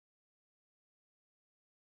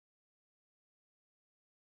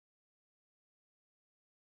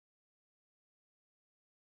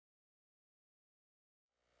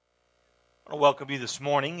I want to welcome you this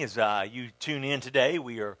morning as you tune in today.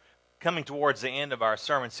 We are coming towards the end of our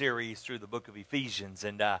sermon series through the book of Ephesians.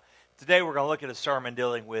 And today we're going to look at a sermon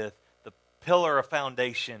dealing with the pillar of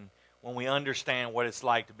foundation when we understand what it's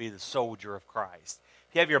like to be the soldier of Christ.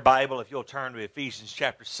 If you have your Bible, if you'll turn to Ephesians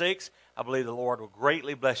chapter 6, I believe the Lord will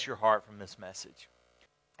greatly bless your heart from this message.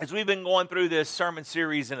 As we've been going through this sermon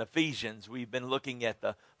series in Ephesians, we've been looking at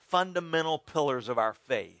the fundamental pillars of our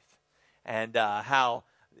faith and how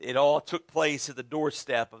it all took place at the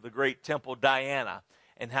doorstep of the great temple Diana,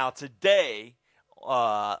 and how today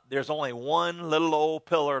there's only one little old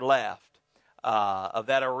pillar left of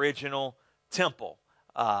that original temple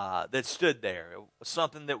that stood there. It was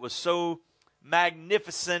something that was so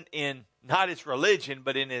magnificent in not its religion,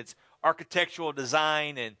 but in its architectural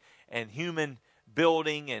design and human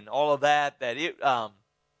building and all of that, that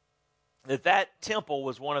temple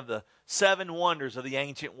was one of the seven wonders of the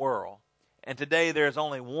ancient world. And today there's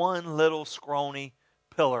only one little scrawny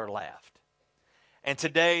pillar left. And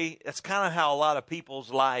today, that's kind of how a lot of people's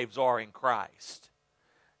lives are in Christ.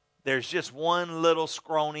 There's just one little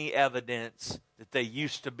scrawny evidence that they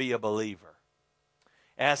used to be a believer.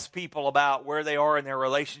 Ask people about where they are in their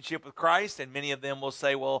relationship with Christ, and many of them will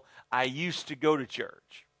say, well, I used to go to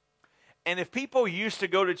church. And if people used to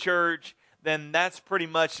go to church, then that's pretty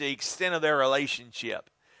much the extent of their relationship.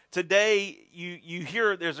 Today, you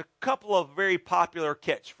hear there's a couple of very popular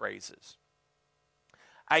catchphrases.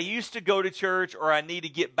 I used to go to church, or I need to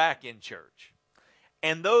get back in church.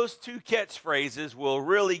 And those two catchphrases will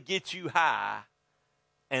really get you high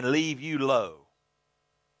and leave you low.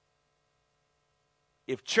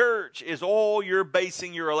 If church is all you're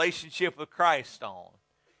basing your relationship with Christ on,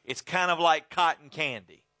 it's kind of like cotton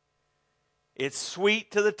candy. It's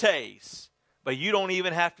sweet to the taste, but you don't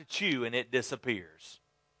even have to chew and it disappears.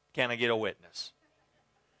 Can I get a witness?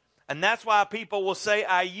 And that's why people will say,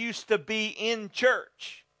 I used to be in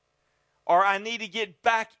church. Or I need to get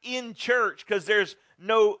back in church because there's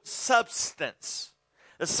no substance.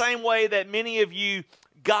 The same way that many of you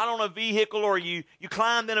got on a vehicle, or you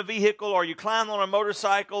climbed in a vehicle, or you climbed on a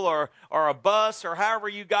motorcycle or a bus, or however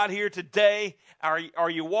you got here today, or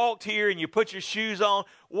you walked here and you put your shoes on.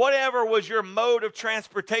 Whatever was your mode of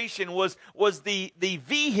transportation was the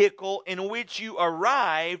vehicle in which you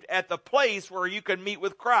arrived at the place where you could meet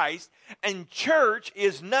with Christ. And church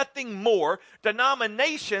is nothing more.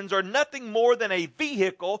 Denominations are nothing more than a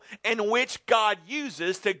vehicle in which God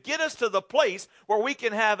uses to get us to the place where we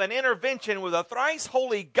can have an intervention with a thrice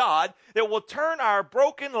holy God that will turn our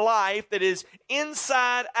broken life that is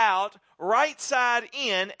inside out, right side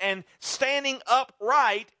in, and standing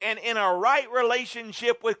upright and in a right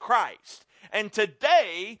relationship with Christ. And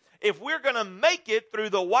today, if we're going to make it through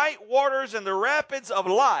the white waters and the rapids of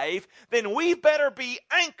life, then we better be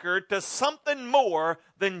anchored to something more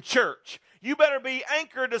than church. You better be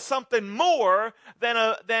anchored to something more than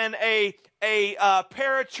a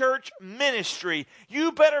parachurch ministry.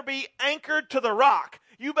 You better be anchored to the rock.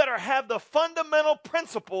 You better have the fundamental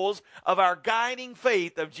principles of our guiding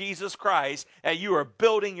faith of Jesus Christ that you are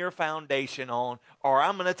building your foundation on, or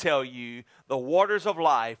I'm going to tell you, the waters of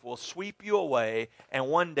life will sweep you away, and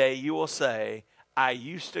one day you will say, I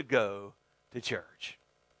used to go to church.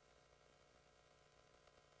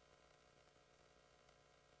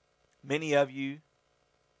 Many of you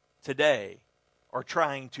today are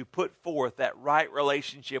trying to put forth that right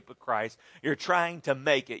relationship with Christ. You're trying to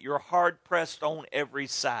make it. You're hard-pressed on every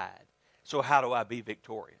side. So how do I be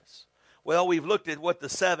victorious? Well, we've looked at what the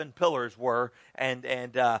seven pillars were and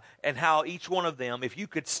how each one of them, if you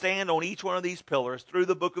could stand on each one of these pillars through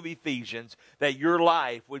the book of Ephesians, that your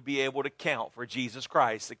life would be able to count for Jesus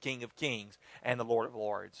Christ, the King of Kings and the Lord of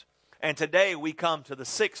Lords. And today we come to the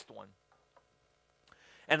sixth one.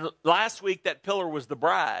 And last week, that pillar was the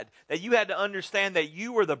bride. That you had to understand that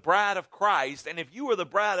you were the bride of Christ. And if you were the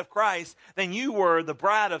bride of Christ, then you were the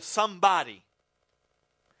bride of somebody.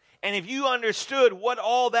 And if you understood what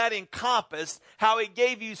all that encompassed, how it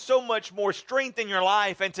gave you so much more strength in your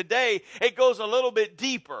life, and today it goes a little bit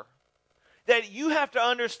deeper. That you have to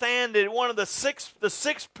understand that one of the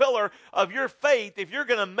sixth pillar of your faith, if you're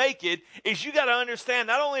going to make it, is you got to understand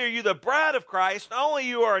not only are you the bride of Christ, not only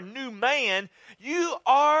you are a new man, you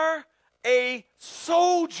are a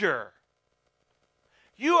soldier.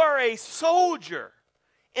 You are a soldier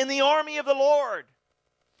in the army of the Lord.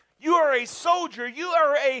 You are a soldier. You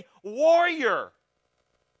are a warrior.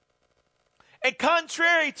 And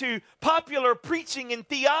contrary to popular preaching and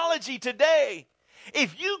theology today,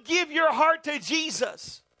 if you give your heart to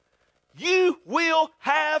Jesus, you will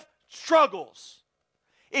have struggles.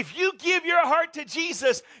 If you give your heart to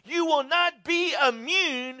Jesus, you will not be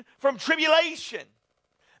immune from tribulation.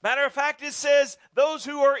 Matter of fact, it says those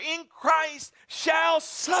who are in Christ shall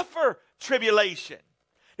suffer tribulation.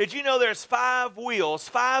 Did you know there's 5 wheels,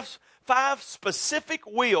 five specific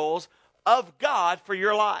wheels of God for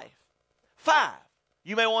your life? 5.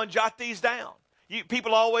 You may want to jot these down.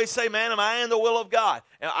 People always say, man, am I in the will of God?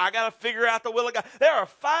 And I got to figure out the will of God. There are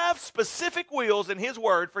 5 specific wheels in His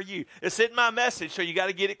Word for you. It's in my message, so you got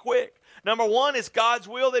to get it quick. Number 1, it's God's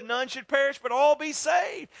will that none should perish, but all be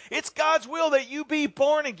saved. It's God's will that you be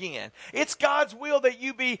born again. It's God's will that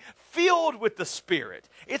you be filled with the Spirit.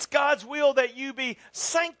 It's God's will that you be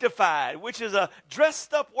sanctified, which is a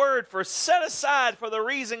dressed up word for set aside for the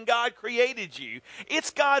reason God created you.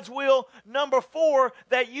 It's God's will, number 4,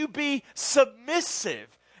 that you be submissive.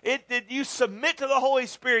 That you submit to the Holy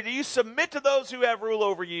Spirit, that you submit to those who have rule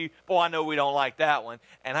over you. Boy, I know we don't like that one.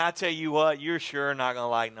 And I tell you what, you're sure not going to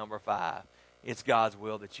like number 5. It's God's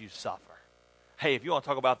will that you suffer. Hey, if you want to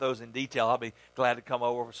talk about those in detail, I'll be glad to come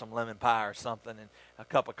over for some lemon pie or something and a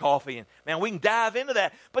cup of coffee. And man, we can dive into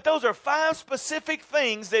that. But those are 5 specific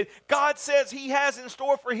things that God says He has in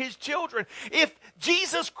store for His children. If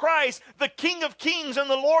Jesus Christ, the King of Kings and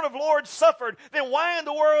the Lord of Lords, suffered, then why in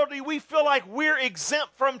the world do we feel like we're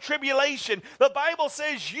exempt from tribulation? The Bible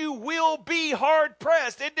says you will be hard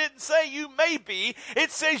pressed. It didn't say you may be. It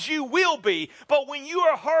says you will be. But when you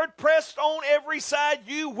are hard pressed on every side,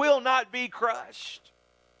 you will not be crushed.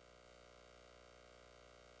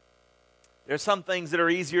 There's some things that are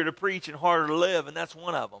easier to preach and harder to live, and that's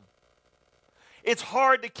one of them. It's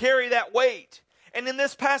hard to carry that weight. And in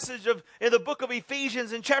this passage in the book of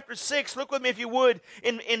Ephesians in chapter 6, look with me if you would,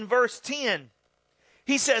 in verse 10.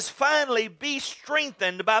 He says, finally be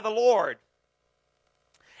strengthened by the Lord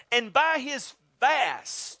and by His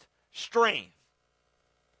vast strength.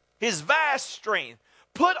 His vast strength.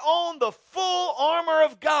 Put on the full armor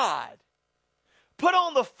of God. Put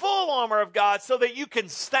on the full armor of God so that you can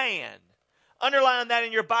stand. Underline that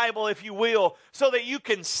in your Bible, if you will, so that you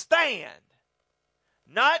can stand.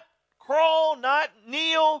 Not crawl, not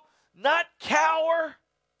kneel, not cower,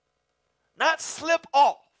 not slip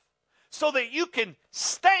off. So that you can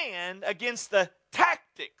stand against the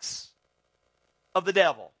tactics of the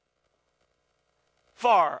devil.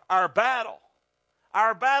 For our battle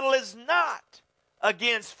is not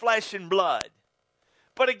against flesh and blood,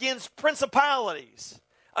 but against principalities,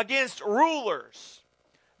 against rulers,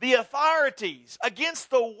 the authorities, against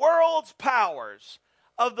the world's powers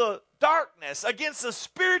of the darkness, against the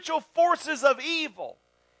spiritual forces of evil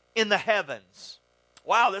in the heavens.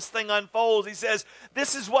 Wow, this thing unfolds. He says,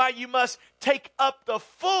 this is why you must take up the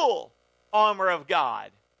full armor of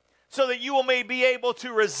God, so that you may be able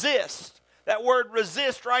to resist. That word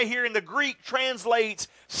resist right here in the Greek translates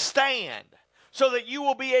stand, so that you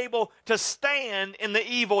will be able to stand in the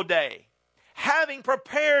evil day, having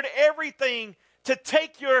prepared everything to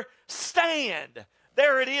take your stand.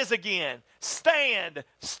 There it is again. Stand,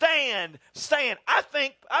 stand, stand. I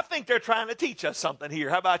think they're trying to teach us something here.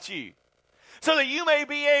 How about you? So that you may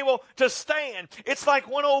be able to stand. It's like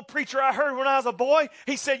one old preacher I heard when I was a boy.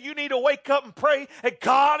 He said, you need to wake up and pray that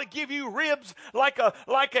God will give you ribs like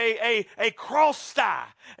a cross thigh,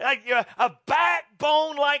 like a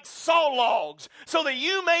backbone like saw logs, so that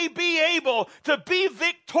you may be able to be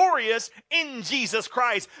victorious in Jesus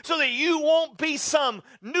Christ, so that you won't be some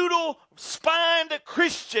noodle-spined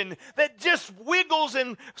Christian that just wiggles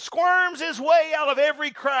and squirms his way out of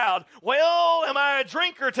every crowd. Well, am I a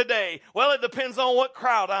drinker today? Well, it depends on what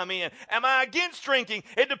crowd I'm in. Am I against drinking?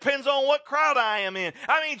 It depends on what crowd I am in.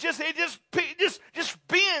 I mean, it just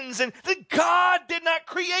bends. And God did not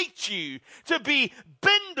create you to be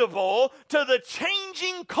bendable to the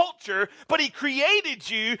changing culture, but He created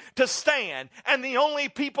you to stand. And the only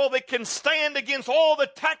people that can stand against all the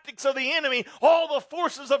tactics of the enemy, all the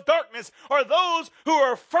forces of darkness, are those who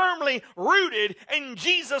are firmly rooted in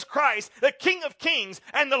Jesus Christ, the King of Kings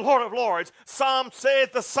and the Lord of Lords.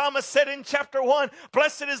 The psalmist said in chapter 1,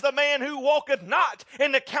 blessed is the man who walketh not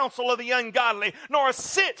in the counsel of the ungodly, nor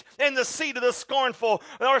sit in the seat of the scornful,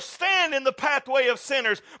 nor stand in the pathway of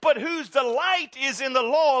sinners, but whose delight is in the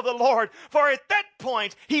law of the Lord. For at that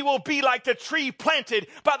point he will be like the tree planted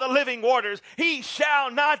by the living waters. He shall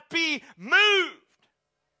not be moved.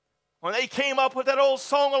 When they came up with that old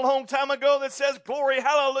song a long time ago that says, glory,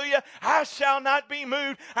 hallelujah, I shall not be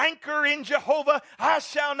moved. Anchor in Jehovah, I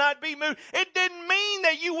shall not be moved. It didn't mean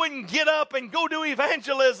that you wouldn't get up and go do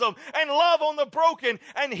evangelism and love on the broken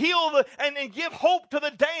and heal and give hope to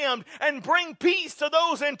the damned and bring peace to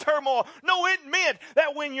those in turmoil. No, it meant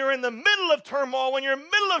that when you're in the middle of turmoil, when you're in the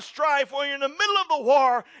middle of strife, when you're in the middle of the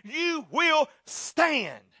war, you will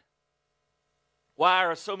stand. Why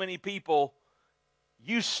are so many people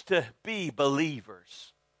used to be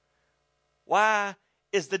believers Why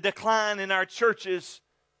is the decline in our churches?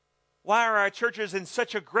 Why are our churches in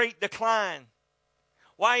such a great decline?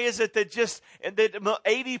 Why is it that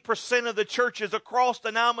 80% of the churches across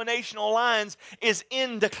denominational lines is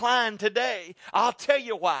in decline today? I'll tell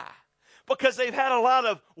you why. Because they've had a lot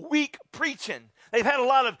of weak preaching. They've had a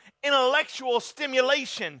lot of intellectual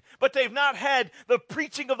stimulation, but they've not had the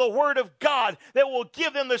preaching of the Word of God that will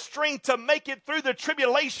give them the strength to make it through the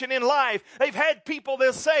tribulation in life. They've had people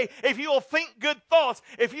that say, if you will think good thoughts,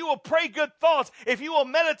 if you will pray good thoughts, if you will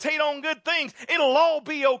meditate on good things, it'll all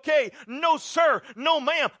be okay. No, sir. No,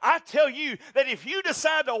 ma'am. I tell you that if you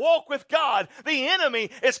decide to walk with God, the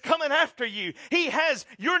enemy is coming after you. He has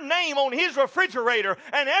your name on his refrigerator,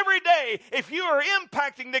 and every day, if you are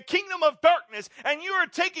impacting the kingdom of darkness, and you are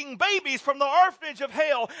taking babies from the orphanage of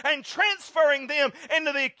hell and transferring them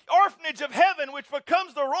into the orphanage of heaven, which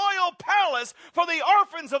becomes the royal palace for the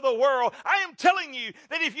orphans of the world, I am telling you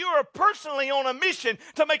that if you are personally on a mission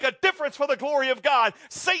to make a difference for the glory of God,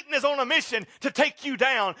 Satan is on a mission to take you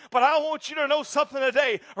down. But I want you to know something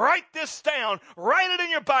today. Write this down. Write it in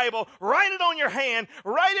your Bible. Write it on your hand.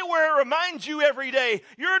 Write it where it reminds you every day.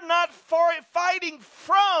 You're not fighting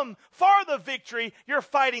for the victory. You're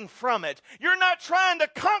fighting from it. You're not trying to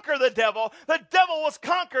conquer the devil. The devil was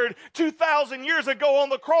conquered 2,000 years ago on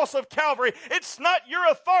the cross of Calvary. It's not your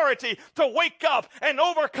authority to wake up and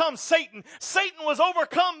overcome Satan. Satan was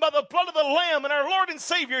overcome by the blood of the Lamb and our Lord and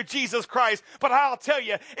Savior Jesus Christ. But I'll tell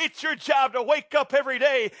you, it's your job to wake up every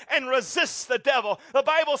day and resist the devil. The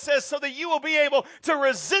Bible says so that you will be able to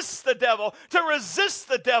resist the devil. To resist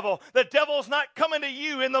the devil. The devil's not coming to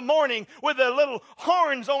you in the morning with the little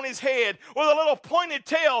horns on his head, with a little pointed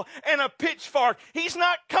tail and a pitchfork. He's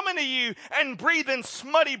not coming to you and breathing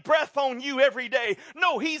smutty breath on you every day.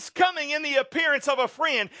 No, he's coming in the appearance of a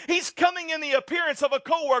friend. He's coming in the appearance of a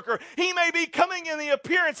coworker. He may be coming in the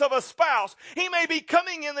appearance of a spouse. He may be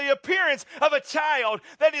coming in the appearance of a child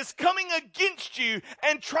that is coming against you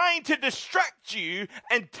and trying to distract you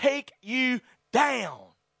and take you down.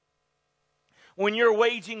 When you're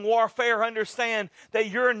waging warfare, understand that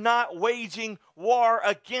you're not waging war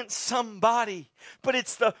against somebody, but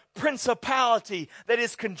it's the principality that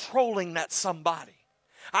is controlling that somebody.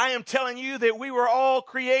 I am telling you that we were all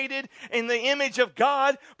created in the image of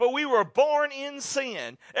God, but we were born in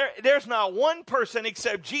sin. There's not one person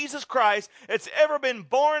except Jesus Christ that's ever been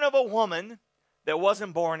born of a woman that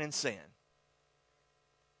wasn't born in sin.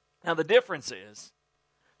 Now the difference is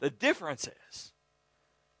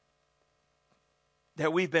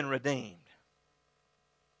that we've been redeemed.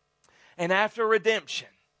 And after redemption,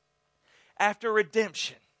 our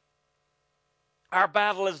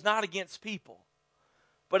battle is not against people,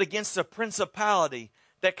 but against the principality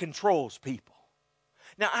that controls people.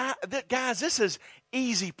 Now, guys, this is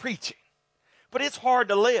easy preaching, but it's hard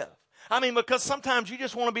to live. I mean, because sometimes you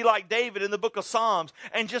just want to be like David in the book of Psalms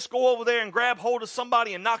and just go over there and grab hold of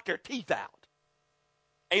somebody and knock their teeth out.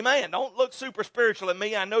 Amen. Don't look super spiritual at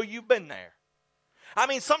me. I know you've been there. I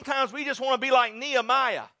mean, sometimes we just want to be like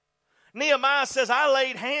Nehemiah. Nehemiah says, I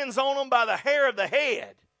laid hands on them by the hair of the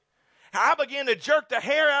head. I began to jerk the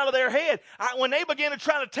hair out of their head. When they began to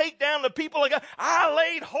try to take down the people of God, I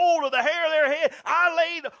laid hold of the hair of their head. I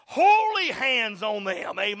laid holy hands on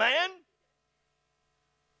them. Amen?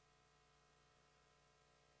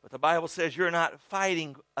 But the Bible says you're not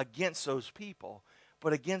fighting against those people,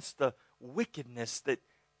 but against the wickedness that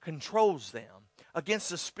controls them, against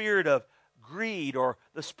the spirit of greed or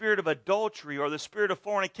the spirit of adultery or the spirit of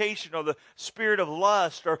fornication or the spirit of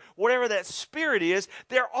lust or whatever that spirit is.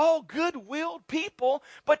 They're all good-willed people,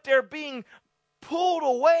 but they're being pulled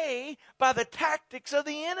away by the tactics of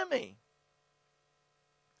the enemy.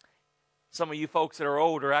 Some of you folks that are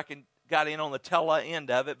older, got in on the tail end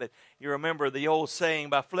of it, but you remember the old saying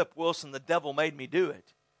by Flip Wilson, the devil made me do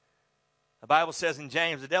it. The Bible says in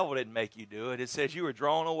James, the devil didn't make you do it. It says you were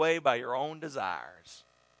drawn away by your own desires.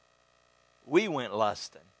 We went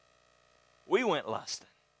lusting. We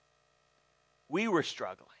were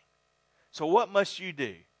struggling. So what must you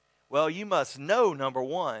do? Well, you must know, number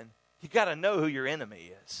one, you got to know who your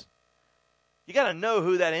enemy is. You got to know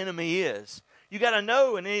who that enemy is. You got to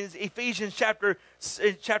know, and in Ephesians chapter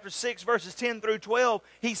 6, verses 10 through 12,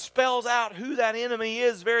 he spells out who that enemy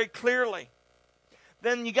is very clearly.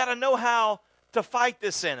 Then you got to know how to fight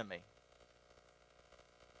this enemy.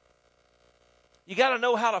 You got to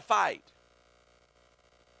know how to fight.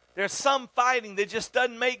 There's some fighting that just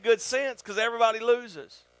doesn't make good sense because everybody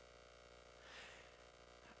loses.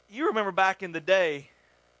 You remember back in the day,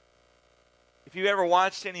 if you ever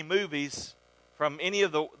watched any movies from any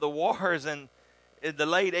of the wars in the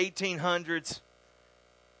late 1800s,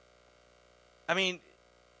 I mean,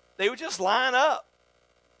 They would just line up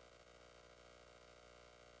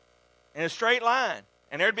in a straight line.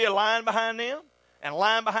 And there'd be a line behind them, and a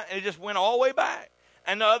line behind, and it just went all the way back.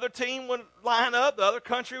 And the other team would line up, the other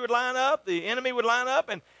country would line up, the enemy would line up.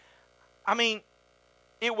 And, I mean,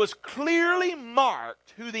 it was clearly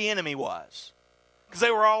marked who the enemy was, because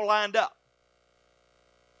they were all lined up.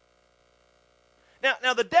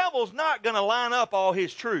 Now the devil's not going to line up all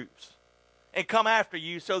his troops and come after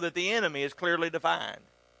you so that the enemy is clearly defined.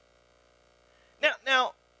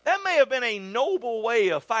 Now that may have been a noble way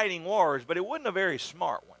of fighting wars, but it wasn't a very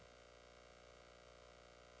smart one.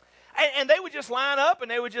 And they would just line up, and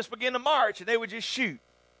they would just begin to march, and they would just shoot.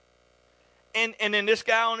 And then this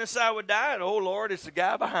guy on this side would die, and oh, Lord, it's the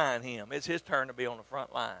guy behind him. It's his turn to be on the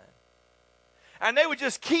front line. And they would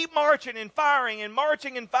just keep marching and firing and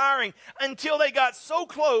marching and firing until they got so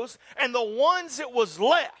close, and the ones that was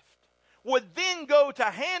left would then go to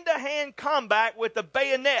hand-to-hand combat with the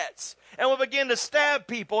bayonets and would begin to stab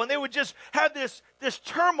people. And they would just have this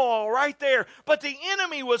turmoil right there. But the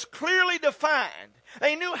enemy was clearly defined.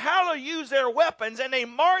 They knew how to use their weapons, and they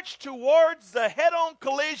marched towards the head-on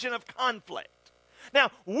collision of conflict.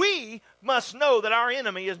 Now, we must know that our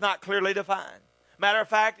enemy is not clearly defined. Matter of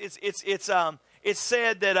fact, it's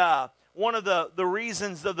said that one of the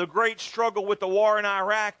reasons of the great struggle with the war in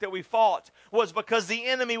Iraq that we fought was because the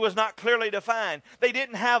enemy was not clearly defined. They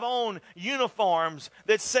didn't have on uniforms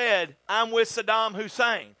that said, "I'm with Saddam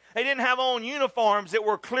Hussein." They didn't have on uniforms that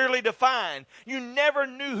were clearly defined. You never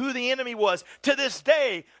knew who the enemy was. To this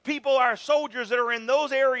day, people, our soldiers that are in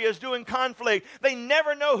those areas doing conflict, they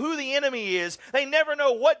never know who the enemy is. They never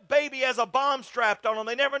know what baby has a bomb strapped on them.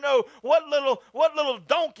 They never know what little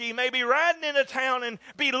donkey may be riding into town and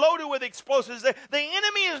be loaded with explosives. The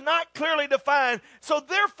enemy is not clearly defined. So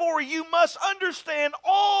therefore, you must understand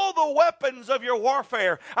all the weapons of your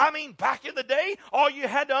warfare. I mean, back in the day, all you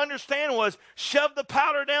had to understand was shove the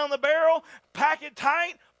powder down the barrel, pack it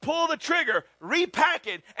tight, pull the trigger, repack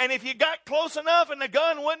it, and if you got close enough and the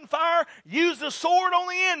gun wouldn't fire, use the sword on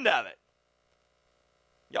the end of it.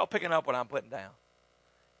 Y'all picking up what I'm putting down?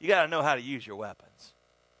 You got to know how to use your weapons.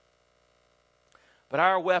 But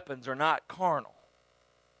our weapons are not carnal,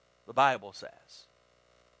 the Bible says.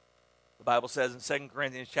 The Bible says in 2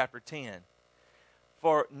 Corinthians chapter 10,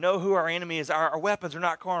 for know who our enemy is. Our weapons are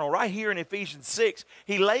not carnal. Right here in Ephesians 6,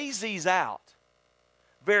 he lays these out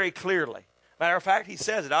very clearly. Matter of fact, he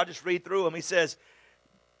says it. I'll just read through them. He says,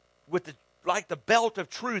 like the belt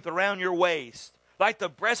of truth around your waist, like the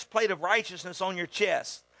breastplate of righteousness on your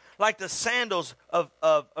chest, like the sandals of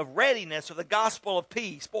readiness or the gospel of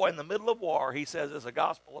peace. Boy, in the middle of war, he says there's a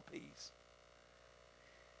gospel of peace.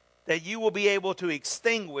 That you will be able to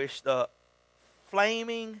extinguish the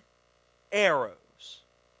flaming arrows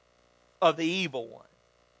of the evil one.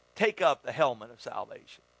 Take up the helmet of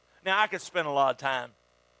salvation. Now, I could spend a lot of time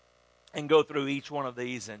and go through each one of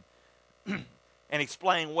these and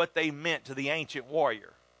explain what they meant to the ancient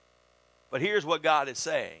warrior. But here's what God is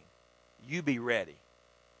saying. You be ready.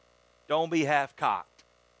 Don't be half-cocked.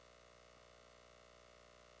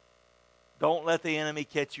 Don't let the enemy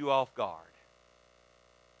catch you off guard.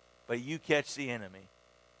 But you catch the enemy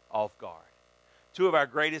off guard. Two of our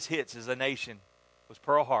greatest hits as a nation was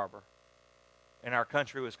Pearl Harbor, and our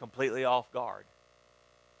country was completely off guard.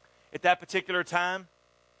 At that particular time,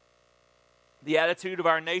 the attitude of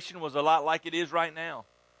our nation was a lot like it is right now.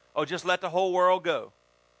 Oh, just let the whole world go.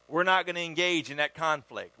 We're not going to engage in that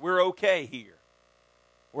conflict. We're okay here.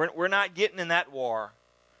 We're not getting in that war.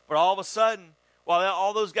 But all of a sudden, while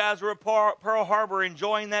all those guys were at Pearl Harbor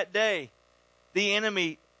enjoying that day, the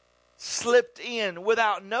enemy slipped in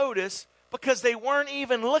without notice because they weren't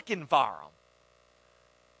even looking for them.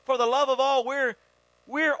 For the love of all,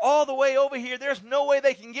 we're all the way over here. There's no way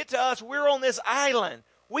they can get to us. We're on this island.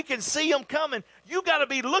 We can see them coming. You got to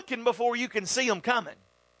be looking before you can see them coming.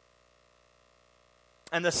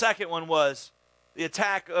 And the second one was the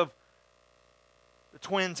attack of the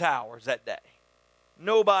Twin Towers that day.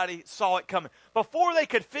 Nobody saw it coming. Before they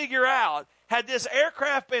could figure out, had this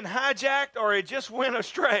aircraft been hijacked or it just went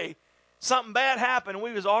astray, something bad happened,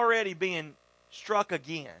 we was already being struck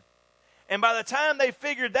again. And by the time they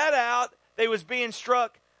figured that out, they was being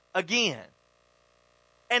struck again.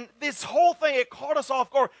 And this whole thing, it caught us off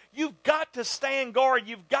guard. You've got to stand guard.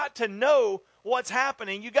 You've got to know what's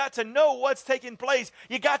happening. You got to know what's taking place.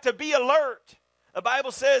 You got to be alert. The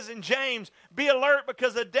Bible says in James, be alert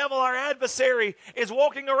because the devil, our adversary, is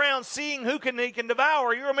walking around seeing who he can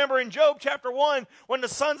devour. You remember in Job chapter 1, when the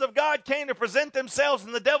sons of God came to present themselves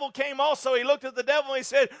and the devil came also, he looked at the devil and he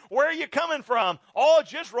said, where are you coming from? Oh,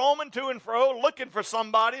 just roaming to and fro, looking for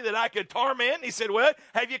somebody that I could torment. He said, well,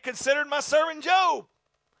 have you considered my servant Job?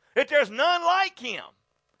 That there's none like him.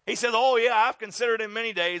 He says, oh yeah, I've considered him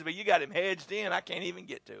many days, but you got him hedged in. I can't even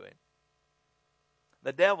get to him.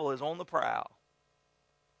 The devil is on the prowl.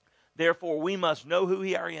 Therefore, we must know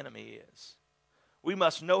who our enemy is. We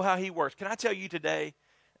must know how he works. Can I tell you today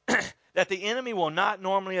that the enemy will not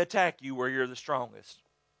normally attack you where you're the strongest?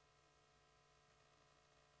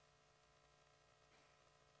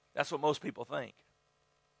 That's what most people think.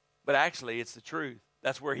 But actually, it's the truth.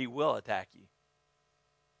 That's where he will attack you.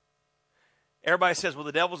 Everybody says, well,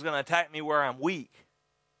 the devil's going to attack me where I'm weak.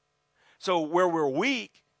 So where we're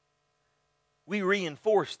weak, we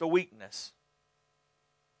reinforce the weakness.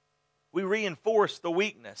 We reinforce the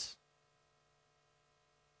weakness.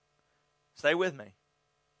 Stay with me.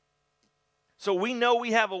 So we know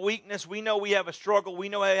we have a weakness. We know we have a struggle. We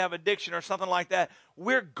know we have addiction or something like that.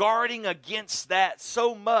 We're guarding against that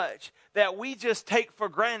so much that we just take for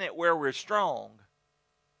granted where we're strong.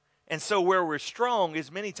 And so where we're strong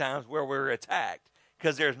is many times where we're attacked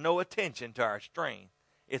because there's no attention to our strength.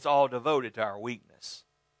 It's all devoted to our weakness.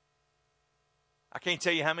 I can't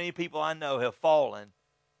tell you how many people I know have fallen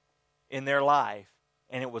in their life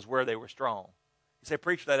and it was where they were strong. You say,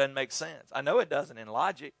 preacher, that doesn't make sense. I know it doesn't in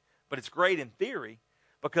logic, but it's great in theory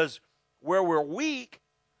because where we're weak,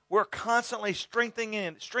 we're constantly strengthening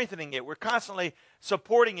it. We're constantly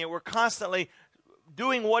supporting it. We're constantly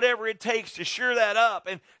doing whatever it takes to shore that up.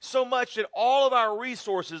 And so much that all of our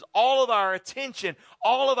resources, all of our attention,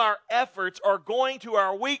 all of our efforts are going to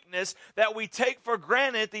our weakness that we take for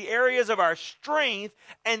granted the areas of our strength.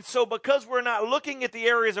 And so because we're not looking at the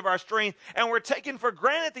areas of our strength and we're taking for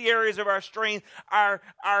granted the areas of our strength,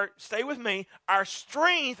 stay with me, our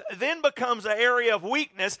strength then becomes an area of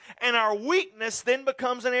weakness and our weakness then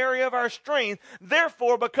becomes an area of our strength.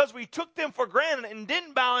 Therefore, because we took them for granted and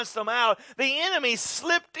didn't balance them out, the enemy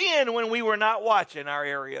slipped in when we were not watching our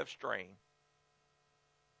area of strength.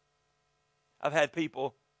 I've had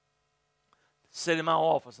people sit in my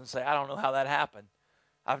office and say, I don't know how that happened.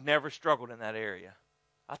 I've never struggled in that area.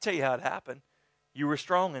 I'll tell you how it happened. You were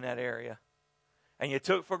strong in that area. And you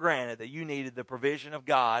took for granted that you needed the provision of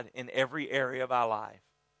God in every area of our life.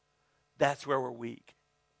 That's where we're weak.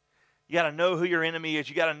 You got to know who your enemy is.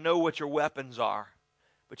 You got to know what your weapons are.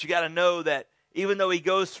 But you got to know that even though he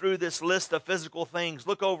goes through this list of physical things,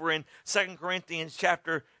 look over in 2 Corinthians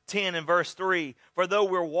chapter 10 and verse 3. For though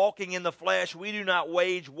we're walking in the flesh, we do not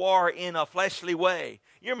wage war in a fleshly way.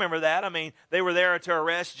 You remember that? I mean, they were there to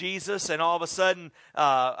arrest Jesus, and all of a sudden,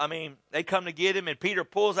 they come to get him, and Peter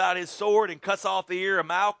pulls out his sword and cuts off the ear of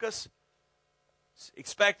Malchus,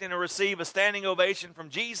 expecting to receive a standing ovation from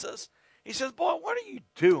Jesus. He says, boy, what are you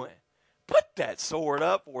doing? Put that sword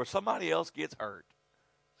up or somebody else gets hurt.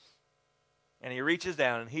 And he reaches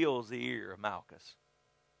down and heals the ear of Malchus.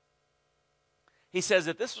 He says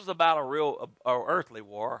if this was about a real earthly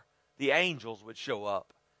war, the angels would show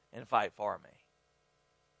up and fight for me.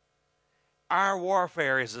 Our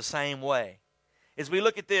warfare is the same way. As we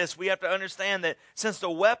look at this, we have to understand that since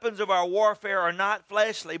the weapons of our warfare are not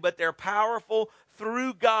fleshly, but they're powerful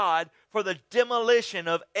through God for the demolition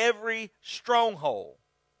of every stronghold.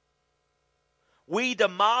 We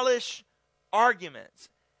demolish arguments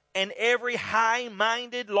and every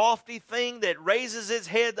high-minded, lofty thing that raises its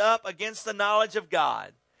head up against the knowledge of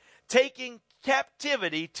God, taking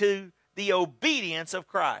captivity to the obedience of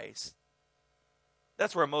Christ.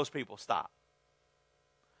 That's where most people stop.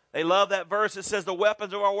 They love that verse that says the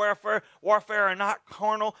weapons of our warfare are not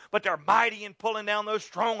carnal, but they're mighty in pulling down those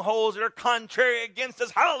strongholds that are contrary against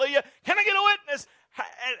us. Hallelujah. Can I get a witness?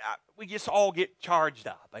 And we just all get charged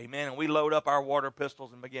up. Amen. And we load up our water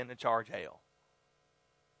pistols and begin to charge hell.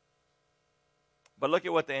 But look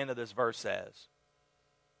at what the end of this verse says.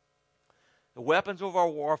 The weapons of our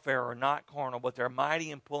warfare are not carnal, but they're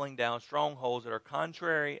mighty in pulling down strongholds that are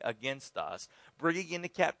contrary against us, bringing into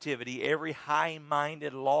captivity every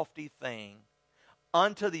high-minded, lofty thing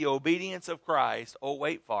unto the obedience of Christ. Oh,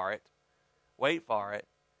 wait for it. Wait for it.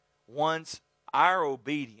 Once our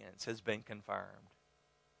obedience has been confirmed.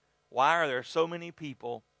 Why are there so many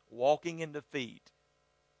people walking in defeat?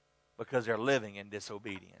 Because they're living in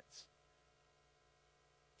disobedience.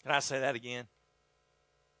 Can I say that again?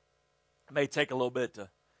 It may take a little bit to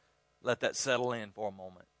let that settle in for a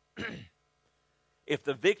moment. If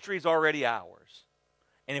the victory is already ours,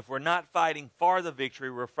 and if we're not fighting for the victory,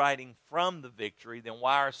 we're fighting from the victory, then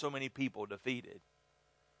why are so many people defeated?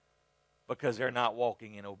 Because they're not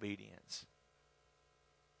walking in obedience.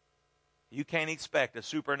 You can't expect a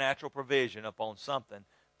supernatural provision upon something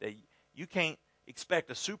that you can't expect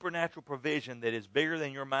a supernatural provision that is bigger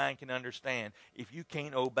than your mind can understand if you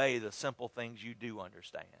can't obey the simple things you do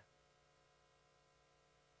understand.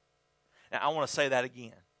 Now, I want to say that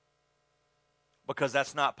again. because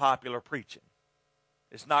that's not popular preaching.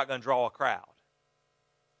 It's not going to draw a crowd.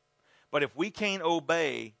 But if we can't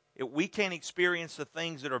obey, if we can't experience the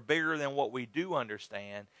things that are bigger than what we do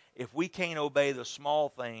understand, if we can't obey the small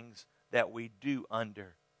things that we do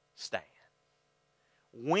understand,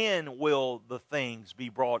 when will the things be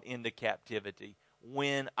brought into captivity?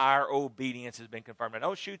 When our obedience has been confirmed. Now,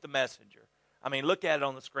 don't shoot the messenger. I mean, look at it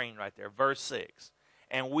on the screen right there, verse 6.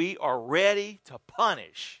 And we are ready to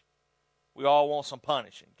punish. We all want some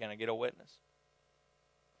punishing. Can I get a witness?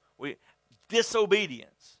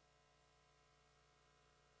 Disobedience.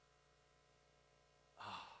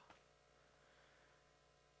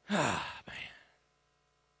 Man.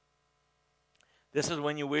 This is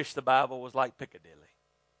when you wish the Bible was like Piccadilly.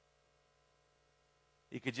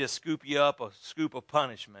 You could just scoop you up a scoop of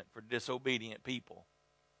punishment for disobedient people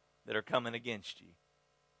that are coming against you.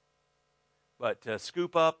 But to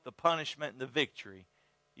scoop up the punishment and the victory,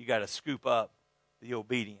 you got to scoop up the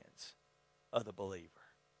obedience of the believer.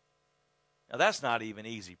 Now, that's not even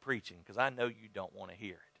easy preaching, because I know you don't want to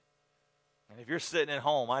hear it. And if you're sitting at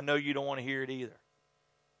home, I know you don't want to hear it either.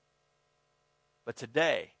 But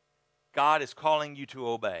today, God is calling you to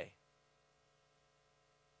obey.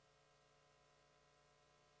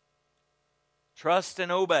 Trust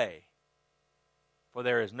and obey, for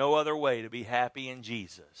there is no other way to be happy in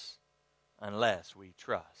Jesus unless we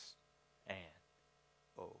trust and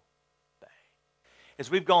obey. As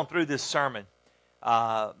we've gone through this sermon,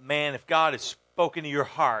 man, if God has spoken to your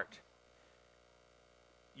heart,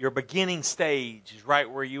 your beginning stage is right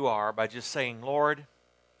where you are by just saying, Lord,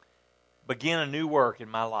 begin a new work in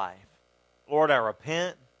my life. Lord, I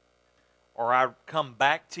repent, or I come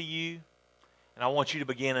back to you, and I want you to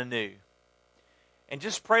begin anew. And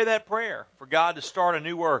just pray that prayer for God to start a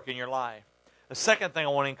new work in your life. The second thing I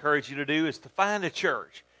want to encourage you to do is to find a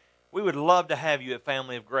church. We would love to have you at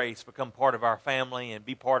Family of Grace become part of our family and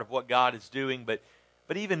be part of what God is doing. But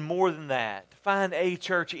even more than that, to find a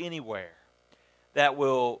church anywhere that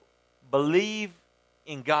will believe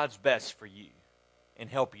in God's best for you and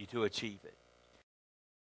help you to achieve it.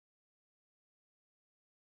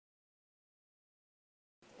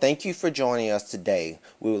 Thank you for joining us today.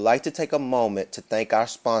 We would like to take a moment to thank our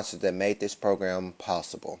sponsors that made this program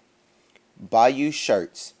possible. Bayou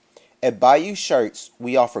Shirts. At Bayou Shirts,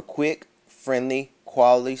 we offer quick, friendly,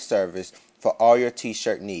 quality service for all your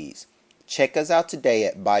t-shirt needs. Check us out today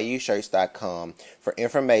at BayouShirts.com for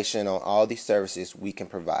information on all the services we can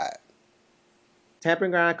provide. Tampa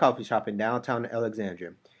and Grind Coffee Shop in downtown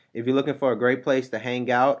Alexandria. If you're looking for a great place to hang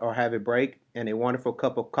out or have a break and a wonderful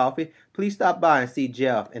cup of coffee, please stop by and see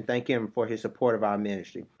Jeff and thank him for his support of our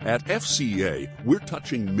ministry. At FCA, we're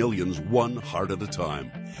touching millions one heart at a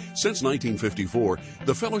time. Since 1954,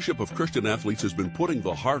 the Fellowship of Christian Athletes has been putting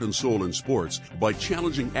the heart and soul in sports by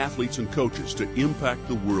challenging athletes and coaches to impact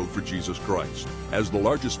the world for Jesus Christ. As the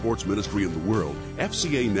largest sports ministry in the world,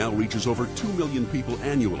 FCA now reaches over 2 million people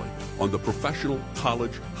annually on the professional,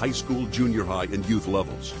 college, high school, junior high, and youth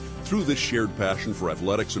levels. Through this shared passion for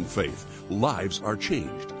athletics and faith, lives are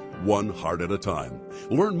changed, one heart at a time.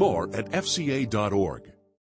 Learn more at fca.org.